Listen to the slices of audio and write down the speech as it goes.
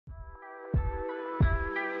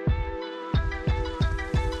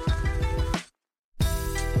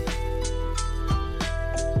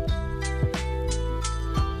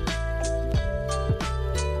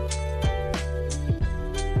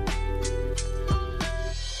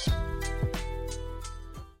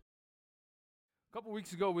couple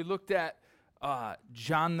weeks ago, we looked at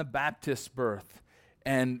John the Baptist's birth,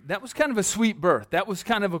 and that was kind of a sweet birth. That was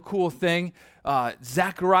kind of a cool thing.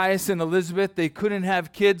 Zacharias and Elizabeth, they couldn't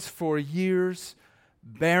have kids for years,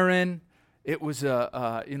 barren. It was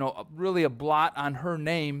really a blot on her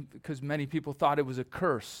name because many people thought it was a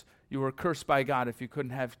curse. You were cursed by God if you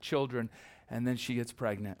couldn't have children, and then she gets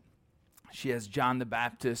pregnant. She has John the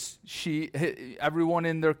Baptist. Everyone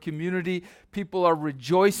in their community, people are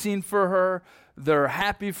rejoicing for her. They're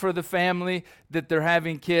happy for the family that they're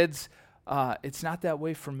having kids. It's not that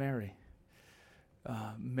way for Mary.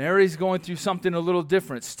 Mary's going through something a little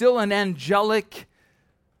different. Still an angelic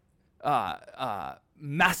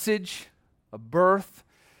message, a birth.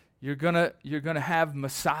 You're gonna have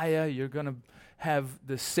Messiah. You're gonna have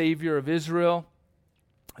the Savior of Israel.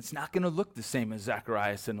 It's not going to look the same as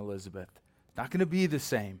Zacharias and Elizabeth. It's not going to be the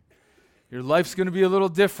same. Your life's going to be a little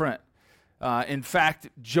different. In fact,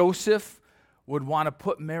 Joseph would want to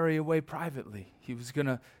put Mary away privately. He was going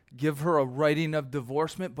to give her a writing of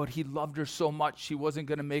divorcement, but he loved her so much he wasn't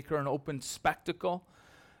going to make her an open spectacle.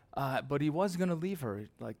 But he was going to leave her.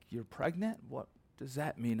 Like, you're pregnant? What does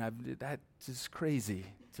that mean? That's just crazy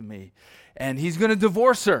to me. And he's going to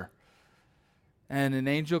divorce her. And an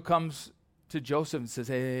angel comes to Joseph and says,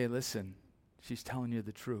 hey, listen, she's telling you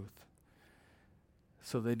the truth.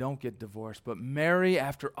 So they don't get divorced. But Mary,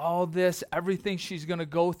 after all this, everything she's going to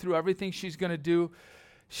go through, everything she's going to do,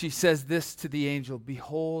 she says this to the angel,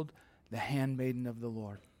 behold, the handmaiden of the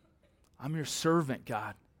Lord. I'm your servant,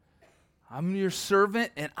 God. I'm your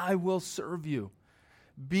servant, and I will serve you.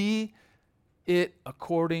 Be it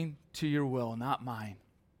according to your will, not mine.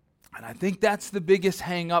 And I think that's the biggest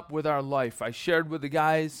hang up with our life. I shared with the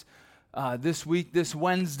guys this week, this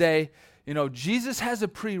Wednesday, Jesus has a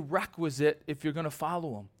prerequisite if you're going to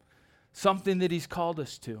follow him, something that he's called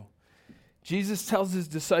us to. Jesus tells his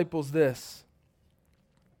disciples this,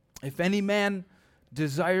 if any man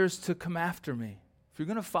desires to come after me, if you're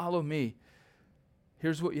going to follow me,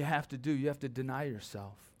 here's what you have to do. You have to deny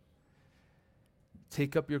yourself.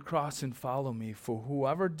 Take up your cross and follow me. For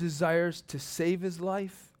whoever desires to save his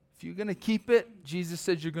life, if you're going to keep it, Jesus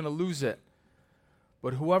says you're going to lose it.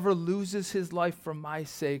 But whoever loses his life for my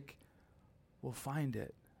sake will find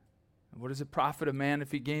it. And what does it profit a man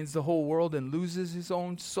if he gains the whole world and loses his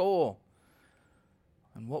own soul?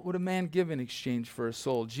 And what would a man give in exchange for a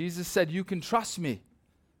soul? Jesus said, you can trust me,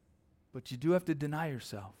 but you do have to deny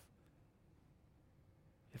yourself.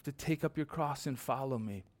 You have to take up your cross and follow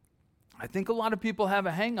me. I think a lot of people have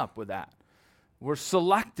a hang up with that. We're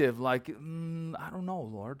selective, like, I don't know,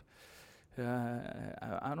 Lord.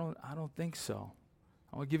 I don't think so.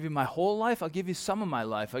 I'll give you my whole life. I'll give you some of my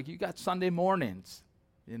life. Like, you got Sunday mornings,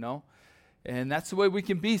 And that's the way we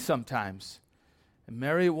can be sometimes. And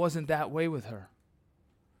Mary, it wasn't that way with her.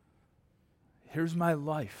 Here's my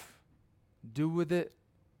life. Do with it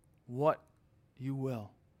what you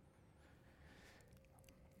will.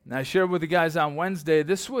 And I shared with the guys on Wednesday,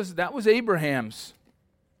 that was Abraham's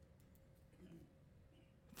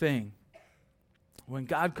thing. When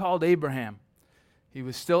God called Abraham, he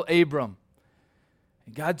was still Abram.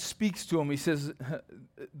 And God speaks to him. He says,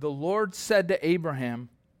 the Lord said to Abraham,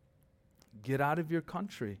 get out of your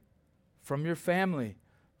country, from your family,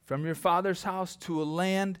 from your father's house to a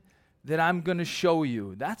land that I'm going to show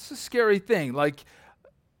you. That's a scary thing. Like,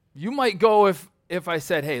 you might go if I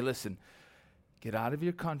said, hey, listen, get out of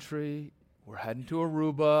your country. We're heading to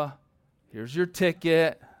Aruba. Here's your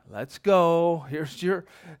ticket. Let's go. Here's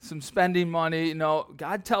some spending money. No,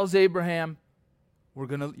 God tells Abraham, you're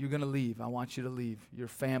gonna leave. I want you to leave. Your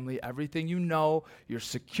family, everything you know, your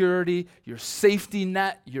security, your safety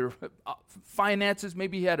net, your finances.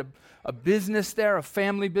 Maybe he had a business there, a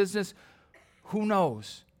family business. Who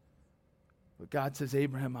knows? But God says,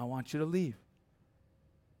 Abraham, I want you to leave.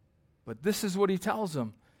 But this is what he tells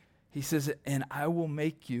him. He says, and I will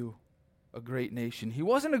make you a great nation. He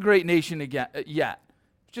wasn't a great nation yet.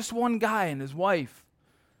 Just one guy and his wife.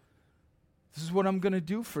 This is what I'm going to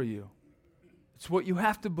do for you. It's what you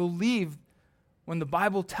have to believe when the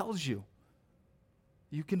Bible tells you.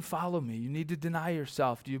 You can follow me. You need to deny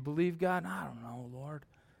yourself. Do you believe God? I don't know, Lord.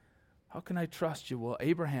 How can I trust you? Well,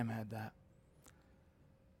 Abraham had that.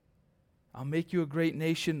 I'll make you a great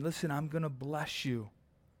nation. Listen, I'm going to bless you.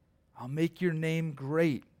 I'll make your name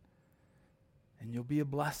great. And you'll be a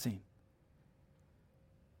blessing.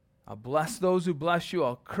 I'll bless those who bless you.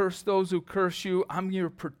 I'll curse those who curse you. I'm your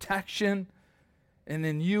protection. And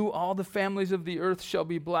in you, all the families of the earth shall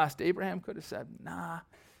be blessed. Abraham could have said, nah,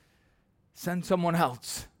 send someone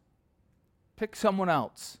else. Pick someone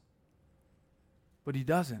else. But he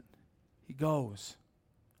doesn't. He goes.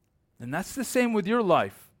 And that's the same with your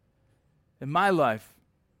life. in my life?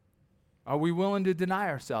 Are we willing to deny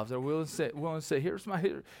ourselves? Are we willing to say,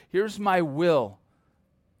 here's my will.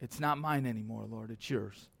 It's not mine anymore, Lord. It's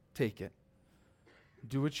yours. Take it.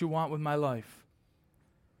 Do what you want with my life.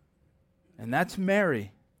 And that's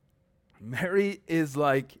Mary. Mary is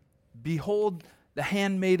like, behold, the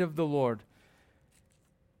handmaid of the Lord.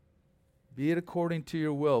 Be it according to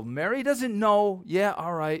your will. Mary doesn't know,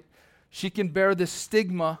 all right, she can bear the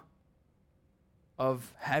stigma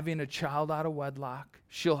of having a child out of wedlock.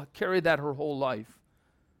 She'll carry that her whole life.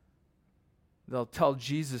 They'll tell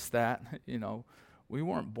Jesus that, we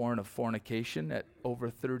weren't born of fornication at over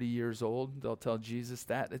 30 years old. They'll tell Jesus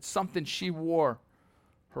that. It's something she wore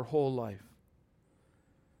her whole life.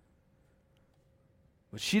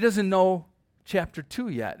 But she doesn't know chapter 2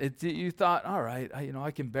 yet. You thought, all right,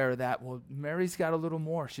 I can bear that. Well, Mary's got a little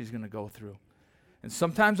more she's going to go through. And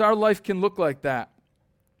sometimes our life can look like that.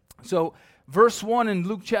 So verse 1 in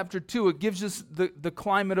Luke chapter 2, it gives us the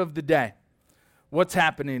climate of the day. What's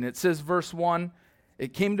happening? It says, verse 1,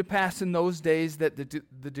 it came to pass in those days that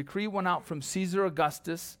the decree went out from Caesar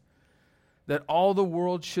Augustus that all the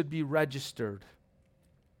world should be registered.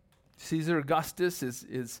 Caesar Augustus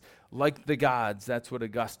is like the gods. That's what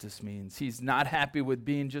Augustus means. He's not happy with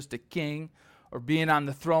being just a king or being on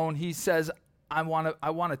the throne. He says, I want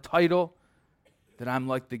a title that I'm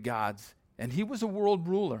like the gods. And he was a world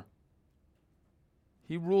ruler.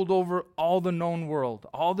 He ruled over all the known world.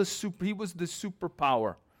 He was the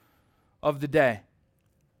superpower of the day.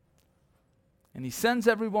 And he sends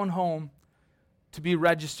everyone home to be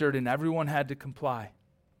registered, and everyone had to comply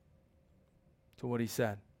to what he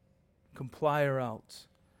said. Comply or else.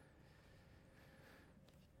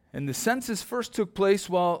 And the census first took place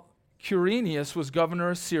while Quirinius was governor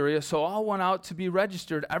of Syria, so all went out to be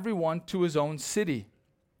registered, everyone to his own city.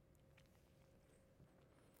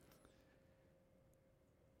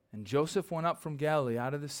 And Joseph went up from Galilee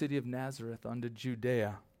out of the city of Nazareth unto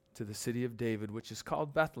Judea to the city of David, which is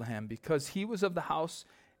called Bethlehem, because he was of the house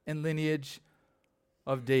and lineage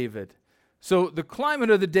of David. So the climate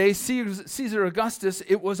of the day, Caesar Augustus,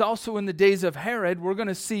 it was also in the days of Herod. We're going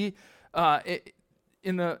to see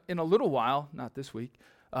in a little while, not this week,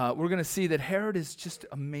 we're going to see that Herod is just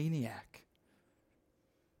a maniac.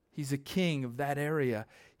 He's a king of that area.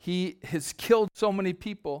 He has killed so many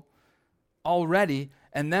people already,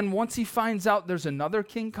 and then once he finds out there's another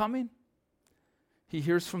king coming, he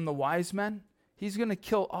hears from the wise men, he's going to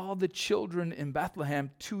kill all the children in Bethlehem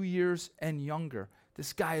 2 years and younger.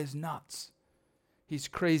 This guy is nuts. He's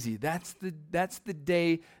crazy. That's the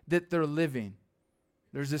day that they're living.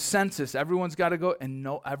 There's a census. Everyone's got to go, and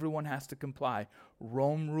no, everyone has to comply.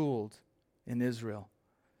 Rome ruled in Israel.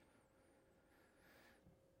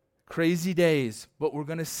 Crazy days, but we're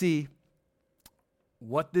going to see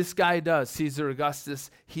what this guy does, Caesar Augustus.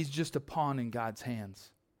 He's just a pawn in God's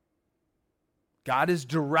hands. God is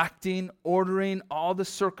directing, ordering all the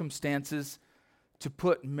circumstances to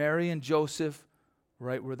put Mary and Joseph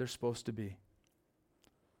right where they're supposed to be.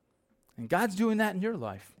 And God's doing that in your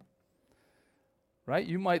life. Right?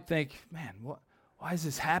 You might think, man, why is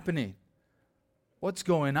this happening? What's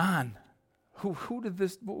going on? Who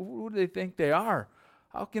do they think they are?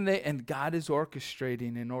 How can they? And God is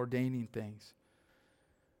orchestrating and ordaining things.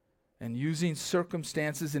 And using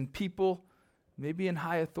circumstances and people, maybe in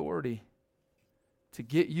high authority, to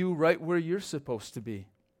get you right where you're supposed to be.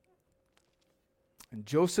 And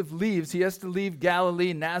Joseph leaves. He has to leave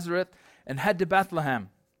Galilee, Nazareth, and head to Bethlehem.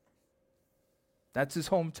 That's his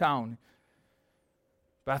hometown,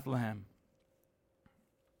 Bethlehem.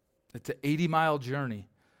 It's an 80-mile journey.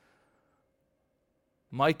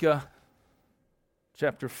 Micah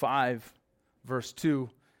chapter 5, verse 2,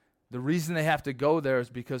 the reason they have to go there is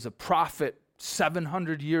because a prophet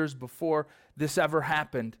 700 years before this ever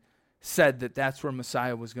happened said that that's where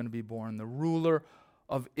Messiah was going to be born. The ruler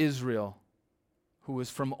of Israel, who was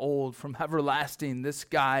from old, from everlasting. This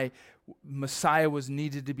guy, Messiah, was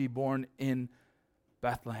needed to be born in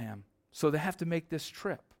Bethlehem. So they have to make this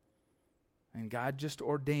trip. And God just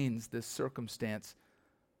ordains this circumstance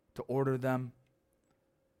to order them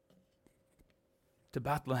to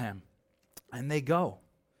Bethlehem. And they go.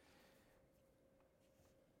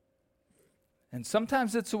 And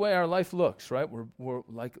sometimes it's the way our life looks, right? We're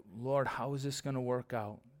like, Lord, how is this going to work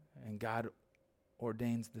out? And God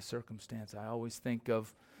ordains the circumstance. I always think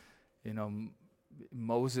of,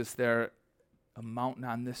 Moses there, a mountain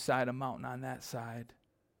on this side, a mountain on that side.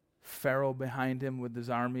 Pharaoh behind him with his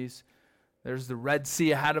armies. There's the Red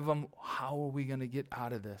Sea ahead of them. How are we going to get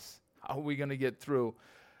out of this? How are we going to get through?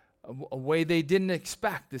 A way they didn't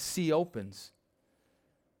expect, the sea opens.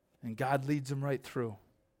 And God leads them right through.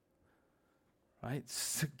 right?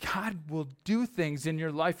 So God will do things in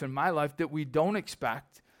your life, in my life, that we don't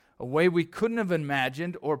expect, a way we couldn't have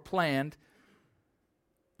imagined or planned,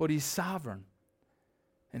 but he's sovereign,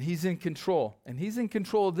 and he's in control, and he's in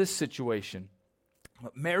control of this situation.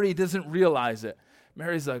 But Mary doesn't realize it.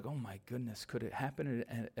 Mary's like, oh my goodness, could it happen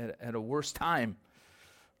at a worse time,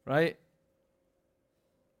 right?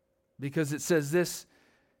 Because it says this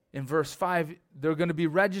in verse 5, they're going to be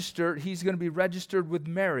registered, he's going to be registered with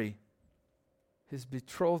Mary, his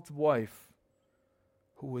betrothed wife,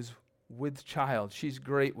 who was with child. She's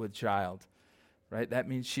great with child, right? That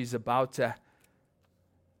means she's about to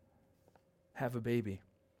have a baby.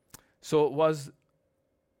 So it was,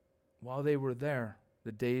 while they were there,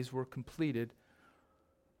 the days were completed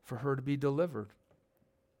for her to be delivered.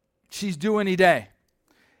 She's due any day.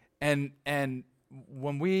 And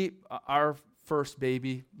when our first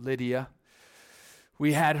baby, Lydia,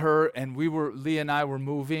 we had her, and Leah and I were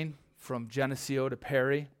moving from Geneseo to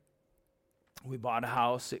Perry. We bought a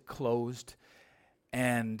house, it closed,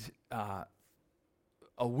 and a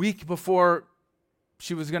week before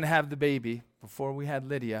she was going to have the baby, before we had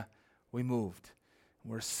Lydia, we moved.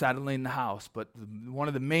 We're settling the house, but one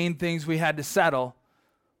of the main things we had to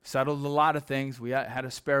settled a lot of things. We had a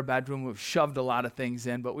spare bedroom. We've shoved a lot of things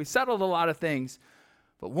in, but we settled a lot of things.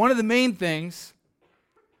 But one of the main things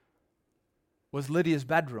was Lydia's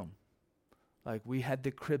bedroom. Like, we had the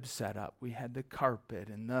crib set up. We had the carpet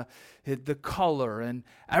and the color and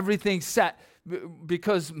everything set,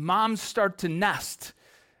 because moms start to nest,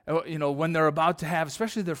 when they're about to have,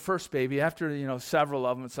 especially their first baby. After, several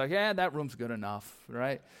of them, it's like, yeah, that room's good enough,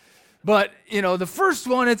 right? But, the first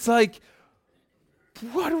one, it's like,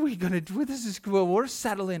 what are we going to do? This is cool. We're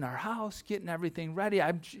settling our house, getting everything ready.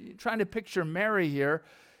 I'm trying to picture Mary here.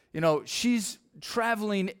 She's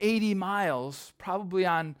traveling 80 miles, probably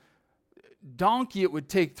on donkey. It would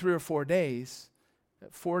take 3 or 4 days.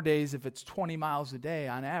 4 days if it's 20 miles a day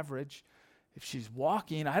on average. If she's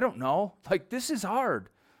walking, I don't know. Like, this is hard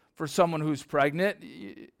for someone who's pregnant.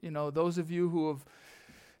 Those of you who have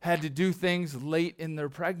had to do things late in their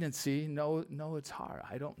pregnancy know it's hard.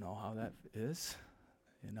 I don't know how that is.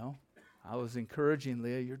 I was encouraging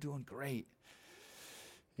Leah, you're doing great.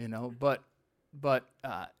 But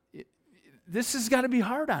this has got to be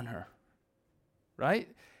hard on her, right?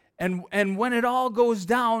 And when it all goes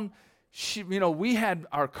down, we had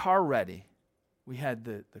our car ready. We had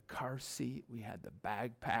the car seat, we had the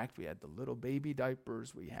bag packed, we had the little baby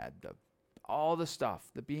diapers, we had all the stuff,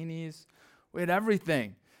 the beanies, we had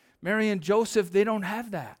everything. Mary and Joseph, they don't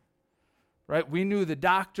have that. Right? We knew the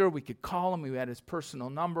doctor. We could call him. We had his personal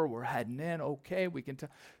number. We're heading in. Okay, we can tell.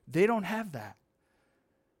 They don't have that.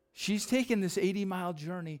 She's taken this 80-mile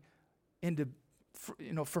journey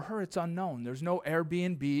for her, it's unknown. There's no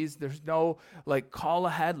Airbnbs. There's no, call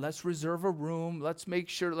ahead. Let's reserve a room. Let's make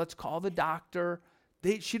sure. Let's call the doctor.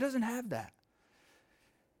 She doesn't have that.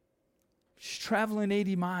 She's traveling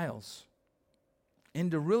 80 miles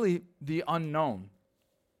into really the unknown.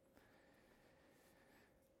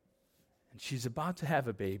 She's about to have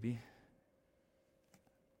a baby.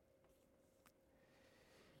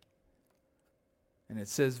 And it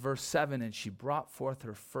says, verse 7, and she brought forth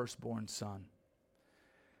her firstborn son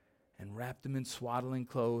and wrapped him in swaddling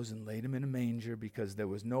clothes and laid him in a manger, because there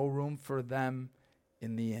was no room for them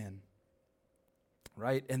in the inn.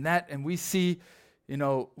 Right? And we see,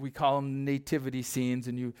 we call them nativity scenes,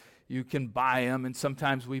 and you can buy them, and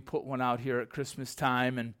sometimes we put one out here at Christmas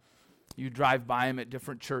time, and you drive by them at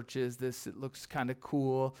different churches. It looks kind of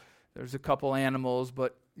cool. There's a couple animals,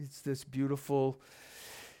 but it's this beautiful,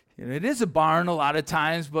 it is a barn a lot of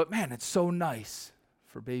times, but man, it's so nice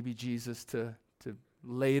for baby Jesus to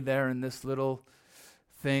lay there in this little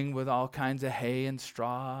thing with all kinds of hay and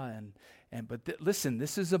straw. Listen,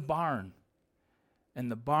 this is a barn.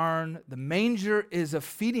 And the manger is a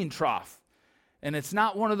feeding trough. And it's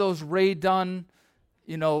not one of those Ray Dunn,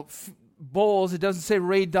 bowls. It doesn't say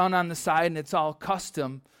Ray Dunn on the side and it's all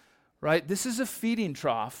custom, right? This is a feeding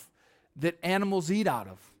trough that animals eat out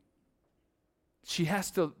of. She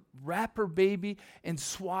has to wrap her baby in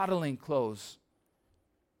swaddling clothes.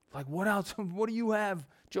 Like, what else? What do you have,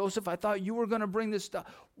 Joseph? I thought you were going to bring this stuff.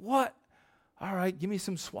 What? All right, give me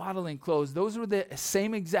some swaddling clothes. Those were the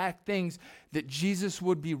same exact things that Jesus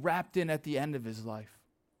would be wrapped in at the end of his life.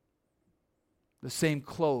 The same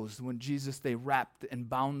clothes when they wrapped and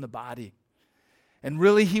bound the body. And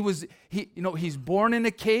really he's born in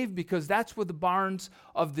a cave, because that's what the barns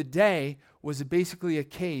of the day was, basically a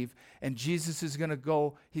cave. And Jesus is going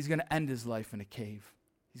to he's going to end his life in a cave.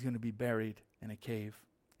 He's going to be buried in a cave,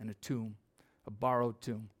 in a tomb, a borrowed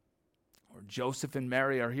tomb. Or Joseph and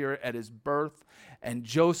Mary are here at his birth, and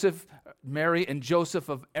Mary and Joseph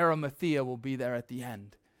of Arimathea will be there at the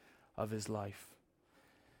end of his life.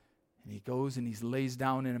 And he goes and he lays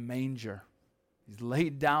down in a manger. He's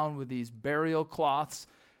laid down with these burial cloths,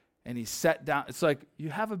 and he's set down. It's like, you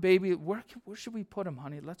have a baby, where should we put him,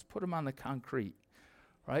 honey? Let's put him on the concrete,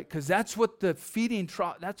 right? Because that's what the feeding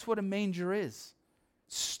trough, that's what a manger is.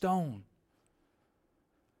 Stone.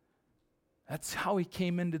 That's how he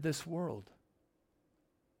came into this world.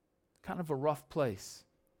 Kind of a rough place.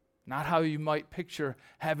 Not how you might picture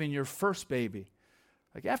having your first baby.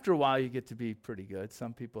 Like after a while, you get to be pretty good.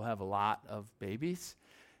 Some people have a lot of babies.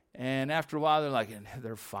 And after a while, they're like,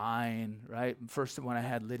 they're fine, right? First, when I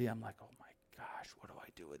had Lydia, I'm like, oh my gosh, what do I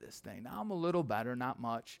do with this thing? Now I'm a little better, not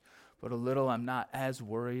much, but a little. I'm not as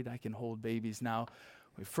worried. I can hold babies now.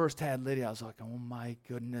 When we first had Lydia, I was like, oh my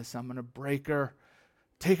goodness, I'm going to break her.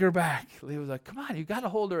 Take her back. Lydia was like, come on, you got to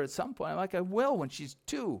hold her at some point. I'm like, I will when she's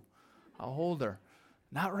 2. I'll hold her.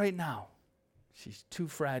 Not right now. She's too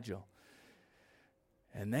fragile.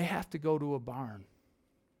 And they have to go to a barn.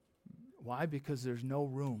 Why? Because there's no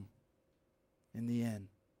room in the inn.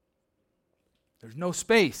 There's no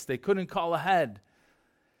space. They couldn't call ahead.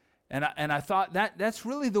 And I thought that's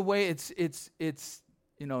really the way it's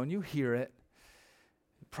and you hear it.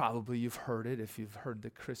 Probably you've heard it if you've heard the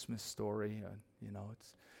Christmas story.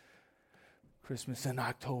 It's Christmas in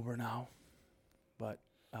October now. But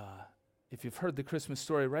if you've heard the Christmas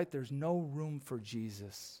story, right, there's no room for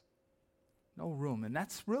Jesus. No room. And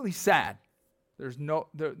that's really sad.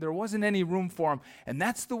 There wasn't any room for him. And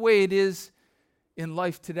that's the way it is in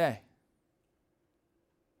life today.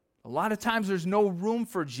 A lot of times there's no room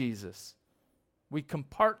for Jesus. We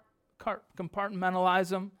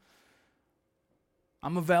compartmentalize him.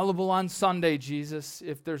 I'm available on Sunday, Jesus,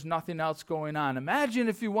 if there's nothing else going on. Imagine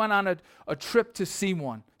if you went on a trip to see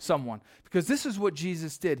someone, because this is what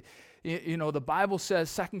Jesus did. The Bible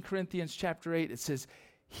says, 2 Corinthians chapter 8, it says,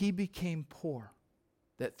 he became poor,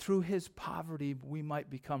 that through his poverty we might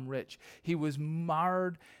become rich. He was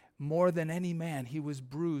marred more than any man. He was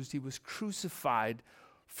bruised. He was crucified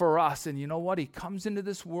for us. And you know what? He comes into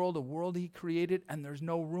this world, a world he created, and there's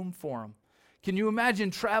no room for him. Can you imagine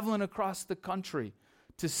traveling across the country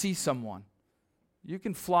to see someone? You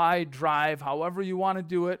can fly, drive, however you want to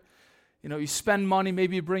do it. You spend money,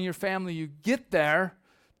 maybe you bring your family. You get there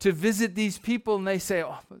to visit these people, and they say,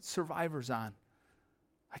 oh, but Survivor's on.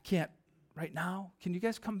 I can't right now. Can you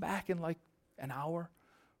guys come back in like an hour?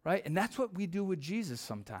 Right? And that's what we do with Jesus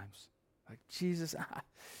sometimes. Like, Jesus, I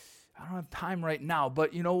don't have time right now,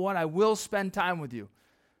 but you know what? I will spend time with you.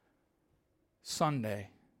 Sunday,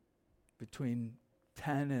 between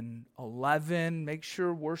 10 and 11, make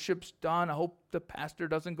sure worship's done. I hope the pastor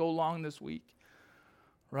doesn't go long this week.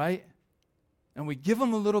 Right? And we give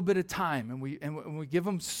them a little bit of time, and we give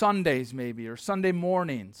them Sundays maybe, or Sunday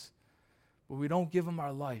mornings, but we don't give them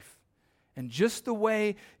our life. And just the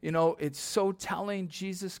way, it's so telling,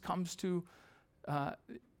 Jesus comes to a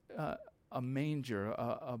manger,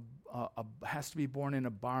 has to be born in a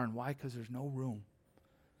barn. Why? Because there's no room.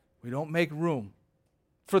 We don't make room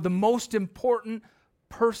for the most important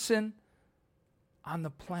person on the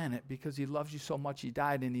planet, because he loves you so much he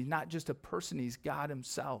died, and he's not just a person, he's God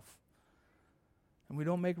himself. And we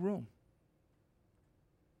don't make room.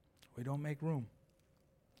 We don't make room.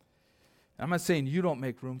 I'm not saying you don't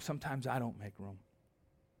make room. Sometimes I don't make room.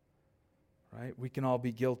 Right? We can all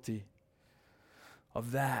be guilty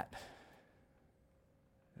of that.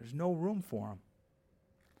 There's no room for him.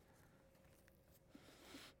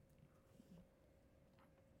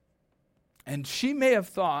 And she may have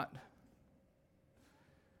thought,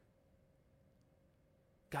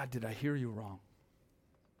 God, did I hear you wrong?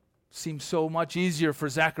 Seems so much easier for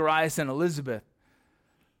Zacharias and Elizabeth.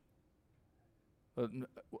 But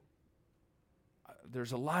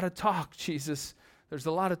there's a lot of talk, Jesus. There's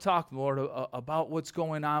a lot of talk, Lord, about what's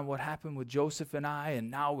going on, what happened with Joseph and I, and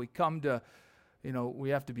now we come to,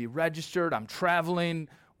 we have to be registered. I'm traveling.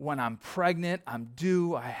 When I'm pregnant, I'm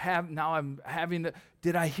due. I'm having to,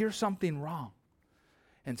 did I hear something wrong?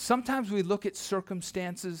 And sometimes we look at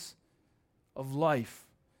circumstances of life,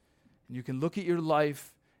 and you can look at your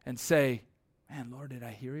life and say, man, Lord, did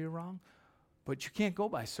I hear you wrong? But you can't go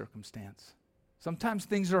by circumstance. Sometimes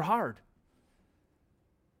things are hard.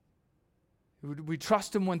 We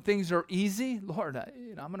trust him when things are easy. Lord,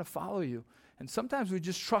 I'm going to follow you. And sometimes we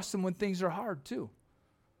just trust him when things are hard too.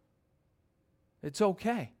 It's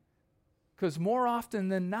okay. Because more often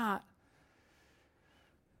than not,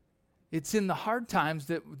 it's in the hard times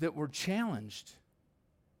that we're challenged.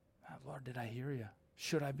 Lord, did I hear you?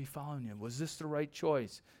 Should I be following you? Was this the right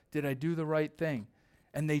choice? Did I do the right thing?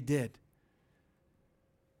 And they did.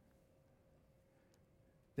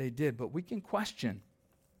 they did. But we can question.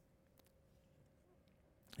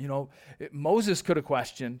 Moses could have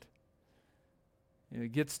questioned. He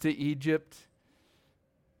gets to Egypt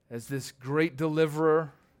as this great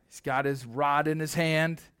deliverer. He's got his rod in his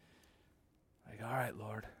hand. Like, all right,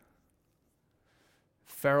 Lord.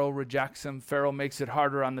 Pharaoh rejects him. Pharaoh makes it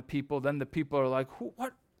harder on the people. Then the people are like,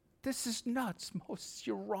 what? This is nuts, Moses.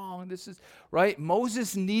 You're wrong. This is, right?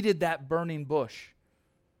 Moses needed that burning bush.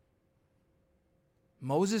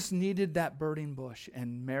 Moses needed that burning bush,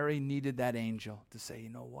 and Mary needed that angel to say, you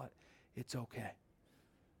know what? It's okay.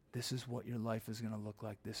 This is what your life is going to look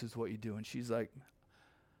like. This is what you do. And she's like,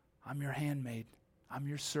 I'm your handmaid. I'm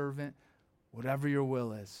your servant. Whatever your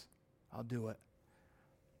will is, I'll do it.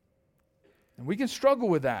 And we can struggle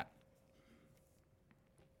with that.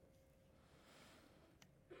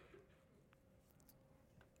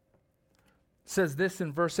 It says this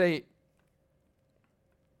in verse 8.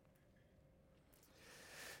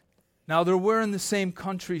 Now there were in the same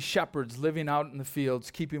country shepherds living out in the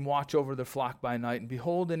fields, keeping watch over their flock by night. And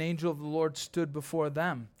behold, an angel of the Lord stood before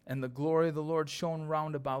them, and the glory of the Lord shone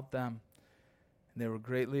round about them. And they were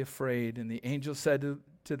greatly afraid. And the angel said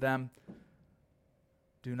to them,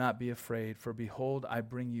 do not be afraid, for behold, I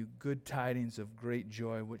bring you good tidings of great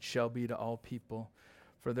joy, which shall be to all people.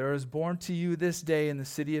 For there is born to you this day in the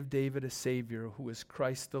city of David a Savior, who is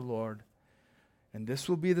Christ the Lord. And this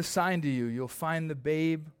will be the sign to you. You'll find the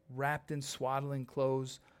babe wrapped in swaddling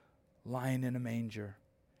clothes, lying in a manger.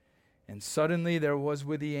 And suddenly there was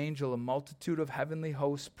with the angel a multitude of heavenly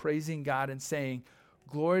hosts, praising God and saying,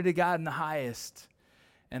 glory to God in the highest,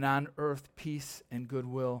 and on earth peace and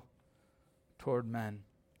goodwill toward men.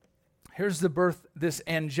 Here's the birth, this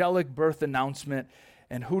angelic birth announcement,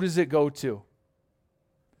 and who does it go to?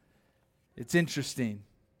 It's interesting.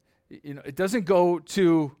 It doesn't go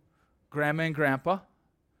to Grandma and Grandpa,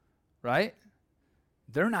 right?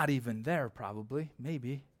 They're not even there, probably,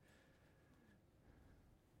 maybe.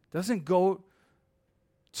 Doesn't go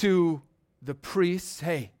to the priests,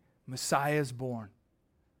 hey, Messiah is born.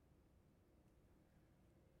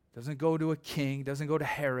 Doesn't go to a king, doesn't go to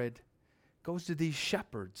Herod. Goes to these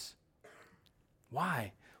shepherds.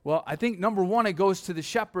 Why? Well, I think number one, it goes to the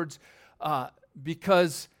shepherds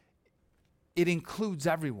because it includes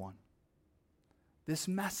everyone. This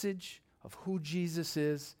message of who Jesus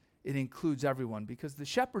is, it includes everyone, because the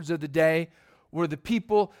shepherds of the day were the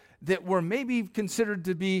people that were maybe considered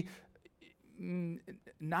to be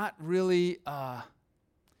not really, they're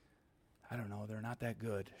not that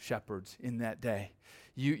good shepherds in that day.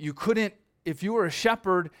 You couldn't, if you were a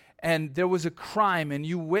shepherd and there was a crime and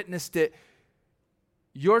you witnessed it,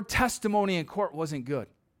 your testimony in court wasn't good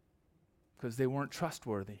because they weren't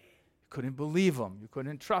trustworthy. You couldn't believe them. You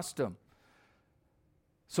couldn't trust them.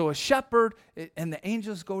 So a shepherd, and the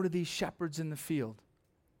angels go to these shepherds in the field.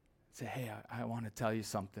 Say, hey, I want to tell you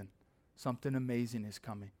something. Something amazing is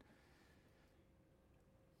coming.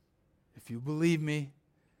 If you believe me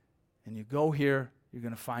and you go here, you're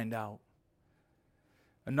going to find out.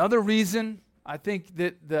 Another reason I think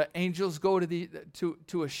that the angels go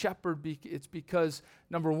to a shepherd, it's because,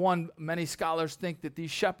 number one, many scholars think that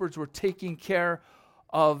these shepherds were taking care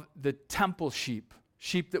of the temple sheep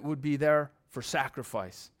that would be there for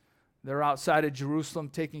sacrifice. They're outside of Jerusalem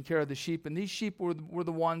taking care of the sheep, and these sheep were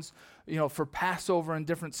the ones, for Passover and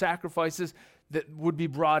different sacrifices that would be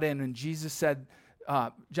brought in. And Jesus said,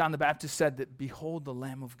 John the Baptist said that, behold the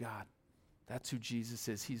Lamb of God. That's who Jesus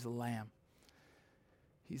is. He's a lamb.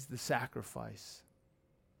 He's the sacrifice.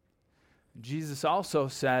 Jesus also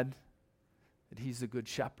said that he's a good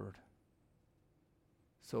shepherd.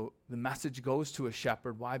 So the message goes to a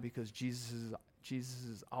shepherd. Why? Because Jesus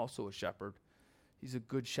is also a shepherd. He's a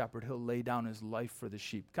good shepherd. He'll lay down his life for the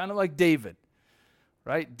sheep. Kind of like David,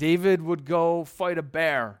 right? David would go fight a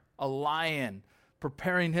bear, a lion,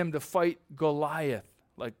 preparing him to fight Goliath.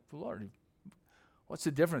 Like, Lord, what's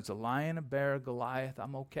the difference? A lion, a bear, Goliath,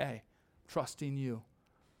 I'm okay. Trusting you.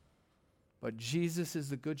 But Jesus is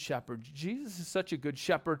the good shepherd. Jesus is such a good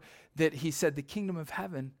shepherd that he said the kingdom of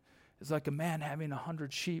heaven is like a man having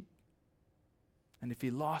 100 sheep. And if he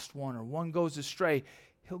lost one or one goes astray,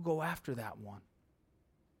 he'll go after that one.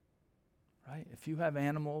 Right? If you have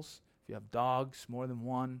animals, if you have dogs, more than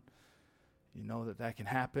one, you know that can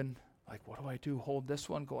happen. Like, what do I do? Hold this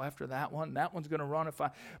one, go after that one. That one's going to run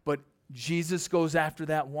But Jesus goes after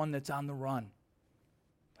that one that's on the run.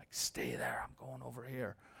 Like, stay there. I'm going over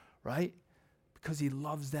here. Right? Because he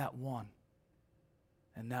loves that one.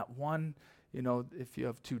 And that one, if you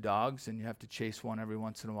have two dogs and you have to chase one every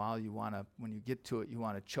once in a while, when you get to it, you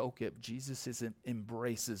want to choke it. Jesus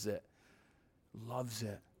embraces it, loves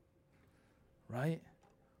it. Right?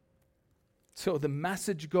 So the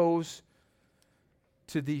message goes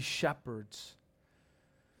to these shepherds.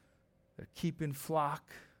 They're keeping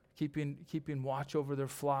watch over their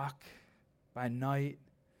flock by night.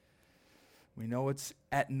 We know it's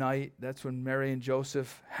at night. That's when Mary and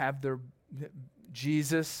Joseph have their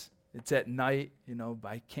Jesus. It's at night,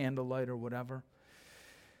 by candlelight or whatever.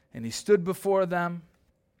 And he stood before them,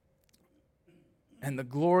 and the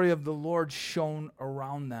glory of the Lord shone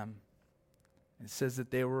around them. It says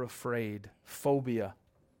that they were afraid. Phobia.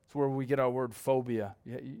 It's where we get our word phobia.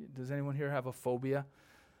 Does anyone here have a phobia?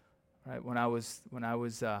 Right? When I was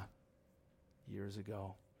years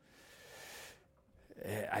ago,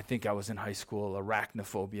 I think I was in high school,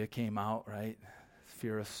 arachnophobia came out, right?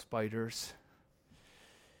 Fear of spiders.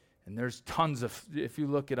 And there's tons of, if you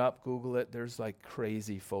look it up, Google it, there's like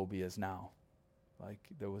crazy phobias now. Like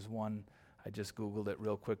there was one, I just Googled it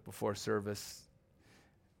real quick before service,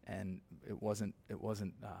 and it wasn't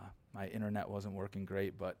my internet wasn't working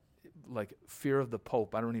great, but like fear of the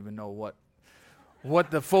Pope. I don't even know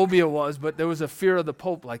what the phobia was, but there was a fear of the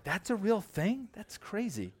Pope. Like, that's a real thing? That's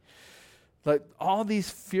crazy. Like all these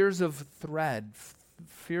fears of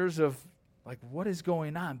fears of like what is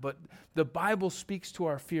going on? But the Bible speaks to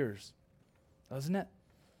our fears, doesn't it?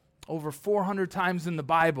 Over 400 times in the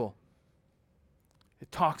Bible,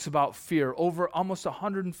 it talks about fear. Over almost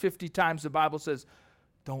 150 times the Bible says,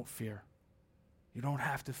 don't fear. You don't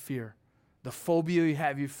have to fear. The phobia you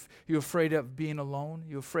have, you're afraid of being alone?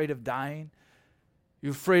 You're afraid of dying?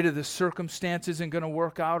 You're afraid of the circumstance isn't going to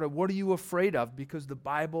work out? Or what are you afraid of? Because the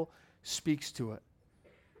Bible speaks to it.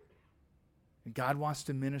 And God wants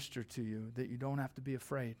to minister to you that you don't have to be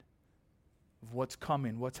afraid of what's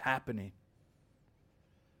coming, what's happening.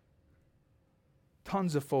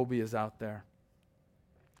 Tons of phobias out there.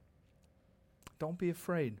 Don't be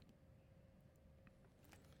afraid.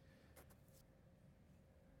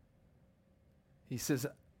 He says,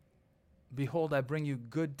 behold, I bring you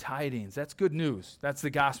good tidings. That's good news. That's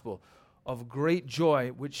the gospel of great joy,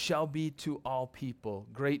 which shall be to all people.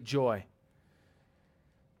 Great joy.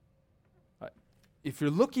 If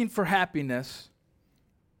you're looking for happiness,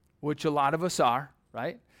 which a lot of us are,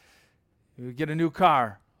 right? You get a new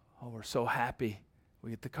car. Oh, we're so happy.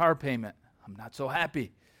 We get the car payment. I'm not so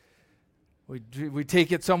happy. We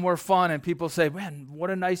take it somewhere fun, and people say, man,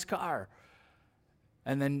 what a nice car.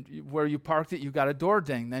 And then where you parked it, you got a door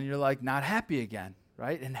ding. Then you're like not happy again,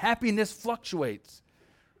 right? And happiness fluctuates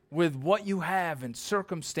with what you have and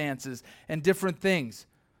circumstances and different things.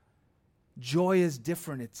 Joy is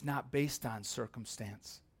different. It's not based on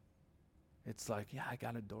circumstance. It's like, yeah, I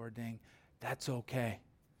got a door ding. That's okay.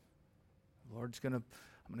 The Lord's I'm going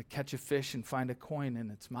to catch a fish and find a coin in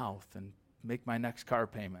its mouth and make my next car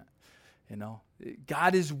payment.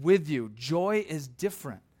 God is with you. Joy is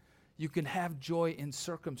different. You can have joy in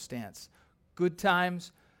circumstance. Good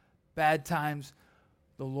times, bad times.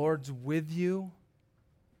 The Lord's with you,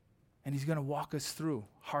 and he's going to walk us through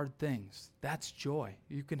hard things. That's joy.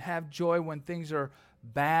 You can have joy when things are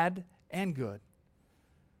bad and good.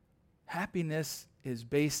 Happiness is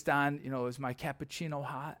based on, is my cappuccino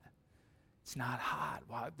hot? It's not hot.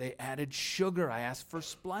 Wow, they added sugar. I asked for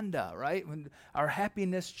Splenda, right? When our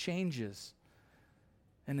happiness changes,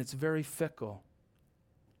 and it's very fickle.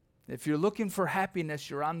 If you're looking for happiness,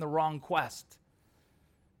 you're on the wrong quest.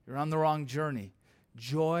 You're on the wrong journey.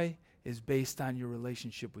 Joy is based on your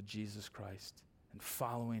relationship with Jesus Christ and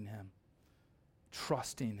following him,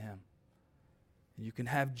 trusting him. And you can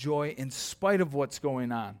have joy in spite of what's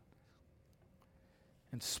going on,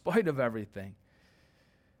 in spite of everything.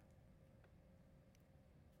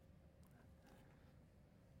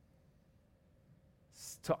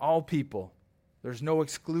 To all people, there's no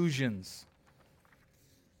exclusions.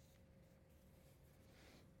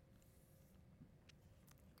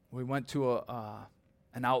 We went to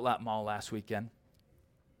an outlet mall last weekend.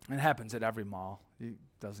 It happens at every mall. It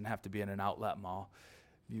doesn't have to be in an outlet mall.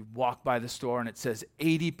 You walk by the store and it says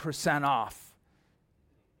 80% off.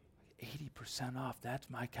 80% off, that's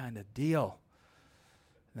my kind of deal.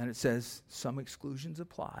 And then it says some exclusions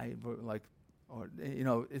apply.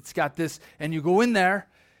 It's got this, and you go in there,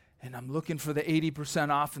 and I'm looking for the 80%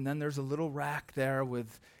 off, and then there's a little rack there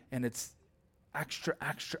and it's extra,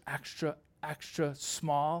 extra, extra, extra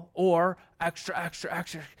small or extra, extra,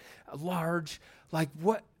 extra large. Like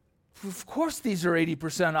what? Of course these are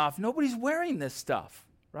 80% off. Nobody's wearing this stuff,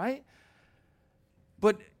 right?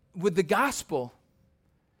 But with the gospel,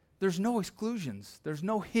 there's no exclusions. There's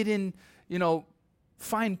no hidden,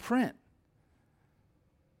 fine print.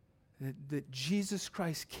 That Jesus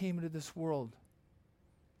Christ came into this world,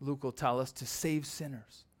 Luke will tell us, to save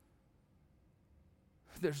sinners.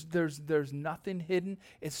 There's nothing hidden.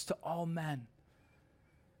 It's to all men.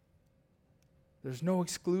 There's no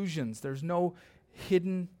exclusions. There's no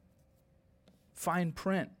hidden fine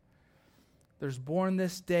print. There's born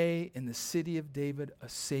this day in the city of David a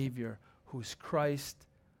Savior who's Christ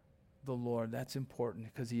the Lord. That's important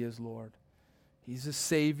because he is Lord. He's a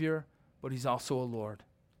Savior, but he's also a Lord.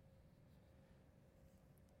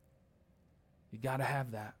 You got to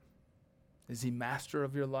have that. Is he master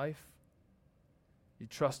of your life? You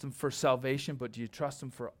trust him for salvation, but do you trust him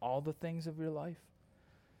for all the things of your life?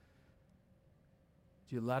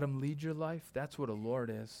 Do you let him lead your life? That's what a Lord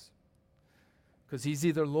is. Because he's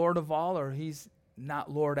either Lord of all or he's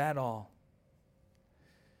not Lord at all.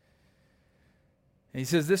 And he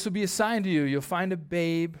says, this will be a sign to you. You'll find a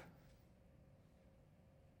babe.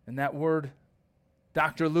 And that word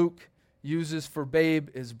Dr. Luke uses for babe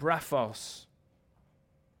is brephos.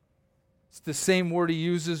 It's the same word he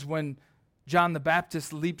uses when John the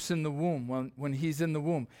Baptist leaps in the womb, when he's in the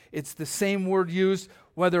womb. It's the same word used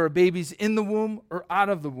whether a baby's in the womb or out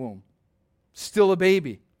of the womb. Still a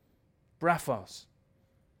baby. Brephos.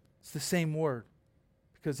 It's the same word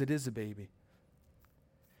because it is a baby.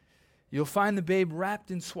 You'll find the babe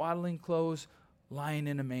wrapped in swaddling clothes, lying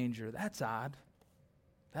in a manger. That's odd.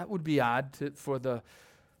 That would be odd for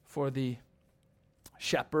the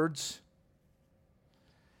shepherds.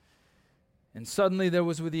 And suddenly there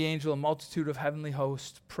was with the angel a multitude of heavenly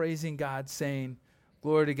hosts, praising God, saying,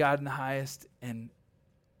 glory to God in the highest, and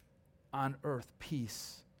on earth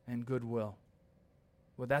peace and goodwill.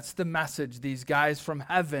 Well, that's the message. These guys from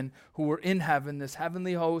heaven who were in heaven, this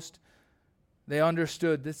heavenly host, they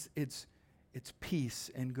understood this. It's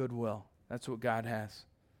peace and goodwill. That's what God has.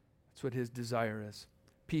 That's what his desire is.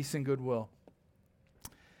 Peace and goodwill.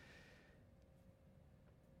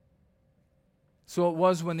 So it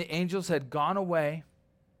was when the angels had gone away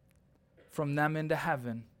from them into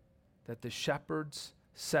heaven that the shepherds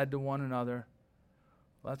said to one another,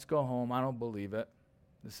 let's go home. I don't believe it.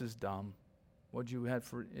 This is dumb. What'd you have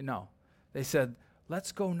for... No. They said,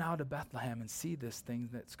 let's go now to Bethlehem and see this thing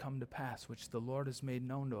that's come to pass, which the Lord has made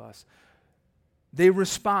known to us. They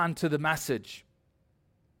respond to the message.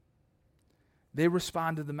 They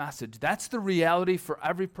respond to the message. That's the reality for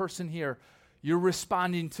every person here. You're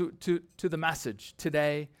responding to the message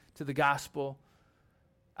today, to the gospel.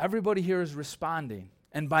 Everybody here is responding.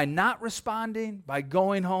 And by not responding, by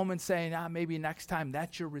going home and saying, maybe next time,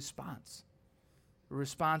 that's your response. The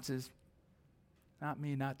response is, not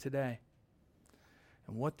me, not today.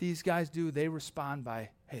 And what these guys do, they respond by,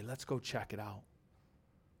 hey, let's go check it out.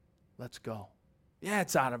 Let's go. Yeah,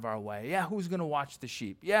 it's out of our way. Yeah, who's going to watch the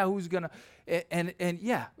sheep? Yeah, who's going to... And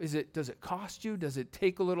yeah, does it cost you? Does it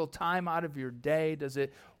take a little time out of your day? Does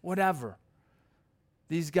it... Whatever.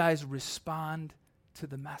 These guys respond to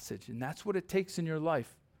the message. And that's what it takes in your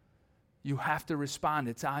life. You have to respond.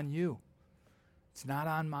 It's on you. It's not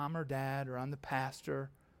on mom or dad or on the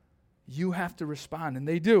pastor. You have to respond, and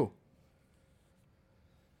they do.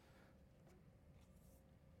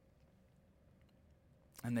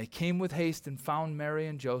 And they came with haste and found Mary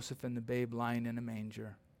and Joseph and the babe lying in a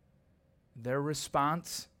manger. Their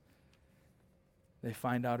response, they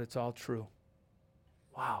find out it's all true.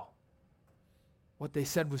 Wow. What they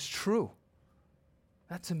said was true.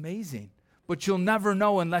 That's amazing. But you'll never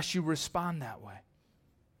know unless you respond that way.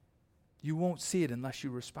 You won't see it unless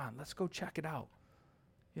you respond. Let's go check it out.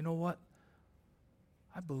 You know what?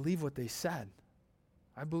 I believe what they said.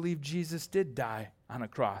 I believe Jesus did die on a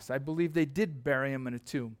cross. I believe they did bury him in a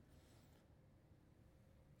tomb.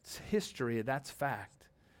 It's history, that's fact.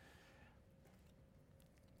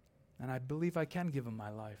 And I believe I can give him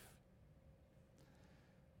my life.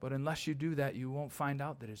 But unless you do that, you won't find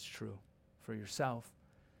out that it's true for yourself.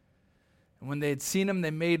 And when they had seen him,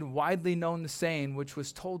 they made widely known the saying which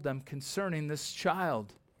was told them concerning this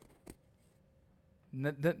child.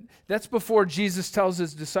 That's before Jesus tells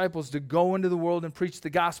his disciples to go into the world and preach the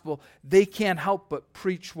gospel. They can't help but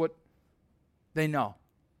preach what they know.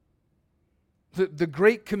 The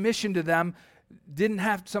Great Commission to them didn't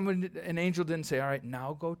have an angel didn't say, all right,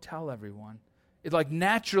 now go tell everyone. It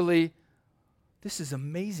naturally, this is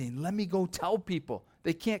amazing. Let me go tell people.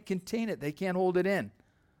 They can't contain it. They can't hold it in.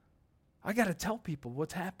 I got to tell people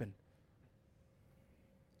what's happened.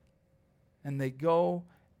 And they go.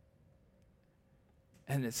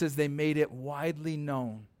 And it says they made it widely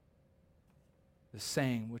known, the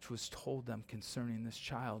saying which was told them concerning this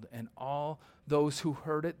child. And all those who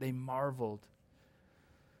heard it, they marveled.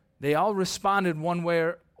 They all responded one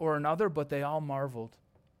way or another, but they all marveled.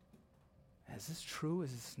 Is this true?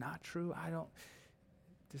 Is this not true?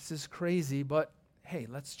 This is crazy, but hey,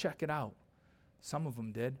 let's check it out. Some of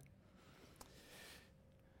them did.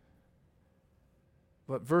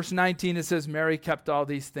 But verse 19, it says, Mary kept all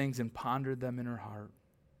these things and pondered them in her heart.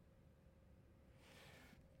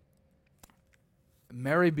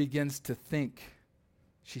 Mary begins to think.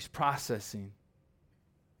 She's processing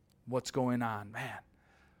what's going on. Man,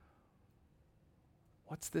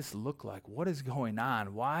 what's this look like? What is going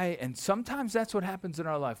on? Why? And sometimes that's what happens in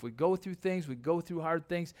our life. We go through things, we go through hard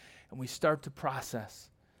things, and we start to process.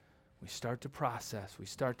 We start to process.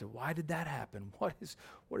 Why did that happen? What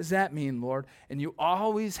does that mean, Lord? And you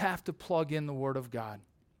always have to plug in the Word of God.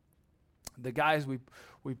 The guys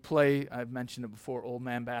we play, I've mentioned it before, old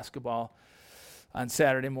man basketball on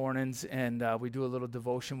Saturday mornings, and we do a little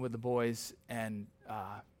devotion with the boys. And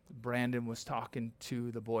Brandon was talking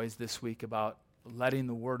to the boys this week about letting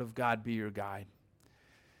the Word of God be your guide.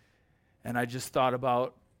 And I just thought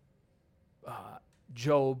about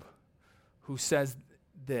Job, who says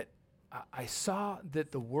that I saw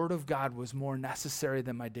that the Word of God was more necessary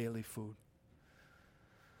than my daily food.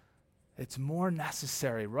 It's more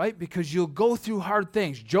necessary, right? Because you'll go through hard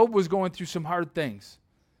things. Job was going through some hard things.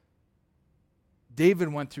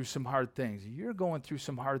 David went through some hard things. You're going through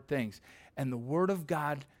some hard things. And the Word of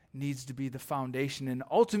God needs to be the foundation. And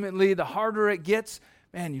ultimately, the harder it gets,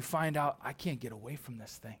 man, you find out, I can't get away from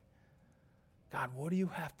this thing. God, what do you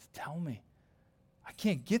have to tell me? I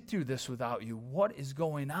can't get through this without you. What is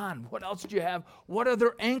going on? What else do you have? What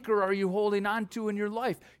other anchor are you holding on to in your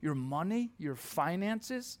life? Your money, your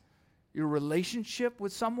finances, your relationship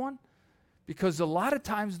with someone? Because a lot of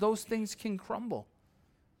times those things can crumble.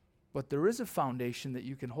 But there is a foundation that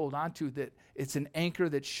you can hold on to, that it's an anchor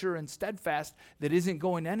that's sure and steadfast, that isn't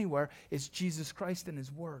going anywhere. It's Jesus Christ and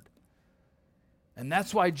His Word. And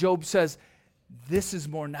that's why Job says, this is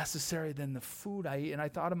more necessary than the food I eat. And I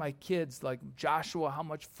thought of my kids, like Joshua, how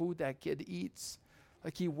much food that kid eats.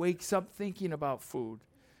 Like he wakes up thinking about food.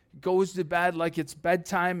 Goes to bed like it's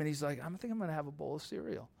bedtime, and he's like, I think I'm going to have a bowl of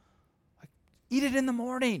cereal. Like, eat it in the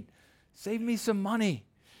morning. Save me some money.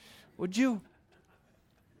 Would you?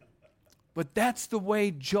 But that's the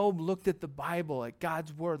way Job looked at the Bible, at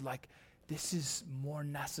God's Word, like this is more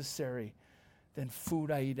necessary than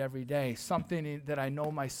food I eat every day. Something that I know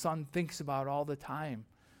my son thinks about all the time.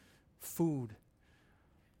 Food.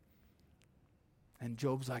 And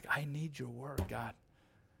Job's like, I need your Word, God.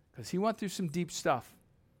 Because he went through some deep stuff.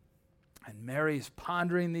 And Mary's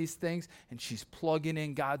pondering these things, and she's plugging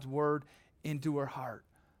in God's Word into her heart.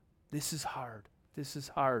 This is hard. This is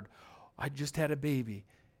hard. I just had a baby.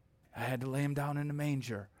 I had to lay him down in a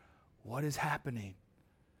manger. What is happening?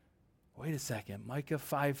 Wait a second. Micah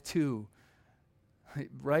 5:2.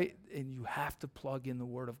 Right? And you have to plug in the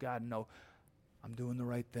Word of God and know, I'm doing the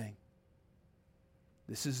right thing.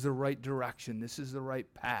 This is the right direction. This is the right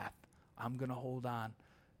path. I'm going to hold on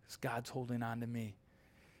because God's holding on to me.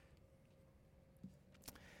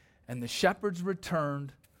 And the shepherds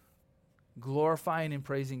returned, glorifying and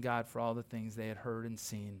praising God for all the things they had heard and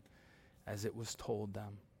seen as it was told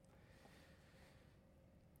them.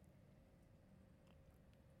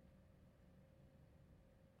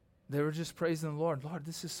 They were just praising the Lord. Lord,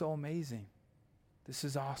 this is so amazing. This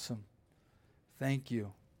is awesome. Thank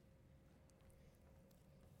you.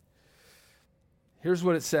 Here's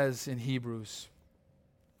what it says in Hebrews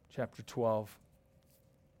chapter 12.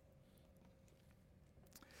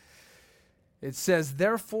 It says,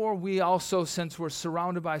 therefore we also, since we're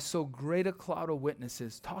surrounded by so great a cloud of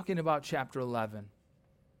witnesses, talking about chapter 11,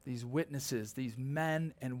 these witnesses, these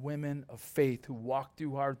men and women of faith who walk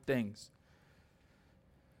through hard things,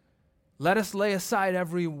 let us lay aside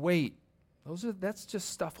every weight. That's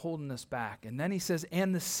just stuff holding us back. And then he says,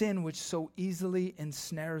 and the sin which so easily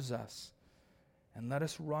ensnares us. And let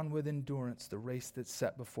us run with endurance the race that's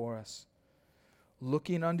set before us,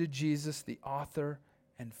 looking unto Jesus, the author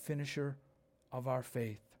and finisher of our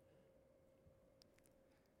faith.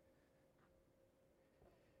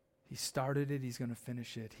 He started it, he's going to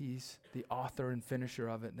finish it. He's the author and finisher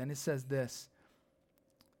of it. Then it says this,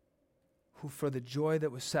 who for the joy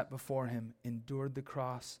that was set before him endured the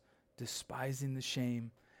cross, despising the shame,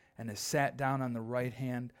 and has sat down on the right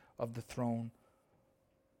hand of the throne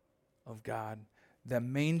of God. The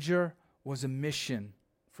manger was a mission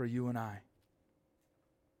for you and I,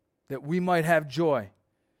 that we might have joy.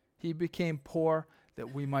 He became poor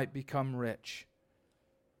that we might become rich.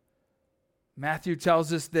 Matthew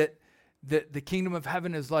tells us that the kingdom of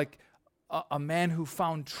heaven is like a man who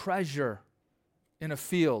found treasure in a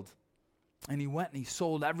field. And he went and he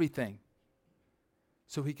sold everything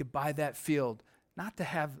so he could buy that field. Not to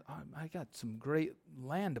have, I got some great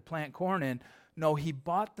land to plant corn in. No, he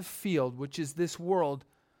bought the field, which is this world,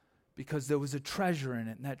 because there was a treasure in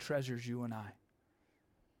it, and that treasure is you and I.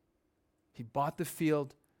 He bought the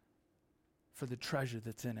field for the treasure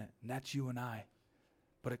that's in it, and that's you and I.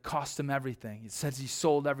 But it cost him everything. It says he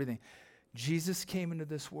sold everything. Jesus came into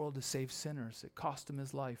this world to save sinners. It cost him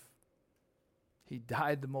his life. He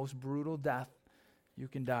died the most brutal death you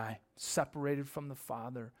can die, separated from the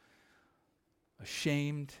Father,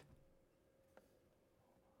 ashamed.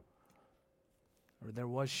 Or there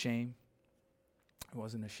was shame. He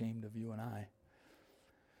wasn't ashamed of you and I.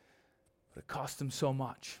 But it cost him so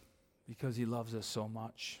much because he loves us so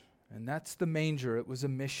much. And that's the manger. It was a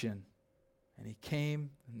mission. And he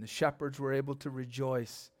came, and the shepherds were able to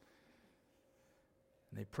rejoice.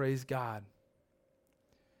 And they praised God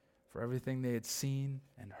for everything they had seen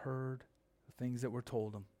and heard, the things that were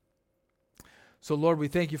told them. So, Lord, we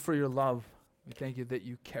thank you for your love. We thank you that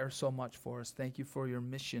you care so much for us. Thank you for your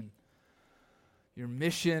mission. Your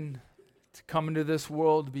mission to come into this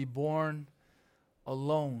world, to be born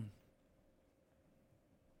alone.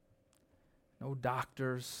 No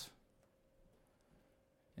doctors,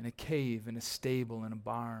 in a cave, in a stable, in a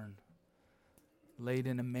barn, laid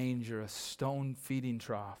in a manger, a stone feeding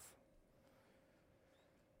trough.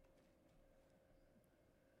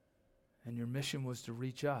 And your mission was to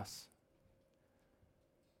reach us,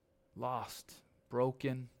 lost,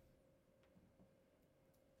 broken,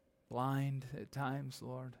 blind at times,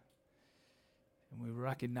 Lord. And we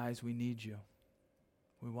recognize we need you.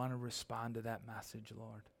 We want to respond to that message,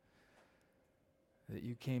 Lord, that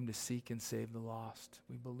you came to seek and save the lost.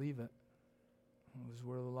 We believe it. Because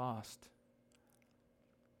we're the lost.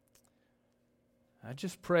 I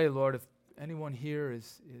just pray, Lord, if anyone here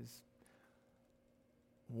is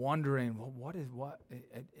wondering, well,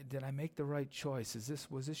 did I make the right choice?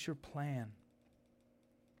 Was this your plan?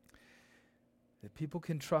 That people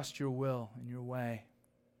can trust your will and your way.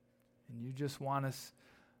 And you just want us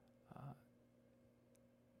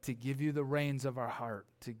to give you the reins of our heart,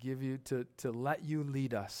 to let you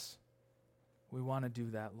lead us. We want to do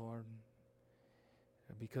that, Lord,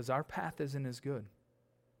 because our path isn't as good.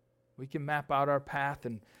 We can map out our path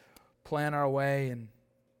and plan our way, and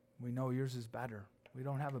we know yours is better. We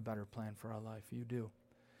don't have a better plan for our life. You do.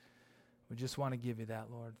 We just want to give you that,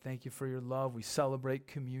 Lord. Thank you for your love. We celebrate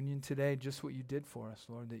communion today, just what you did for us,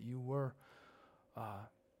 Lord, that you were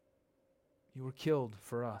killed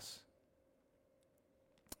for us.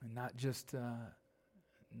 And not just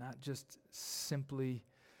simply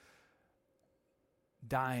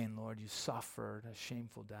dying, Lord. You suffered a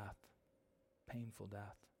shameful death, painful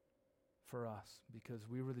death for us because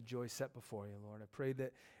we were the joy set before you, Lord. I pray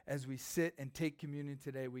that as we sit and take communion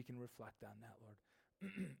today, we can reflect on that, Lord.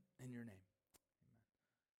 In your name.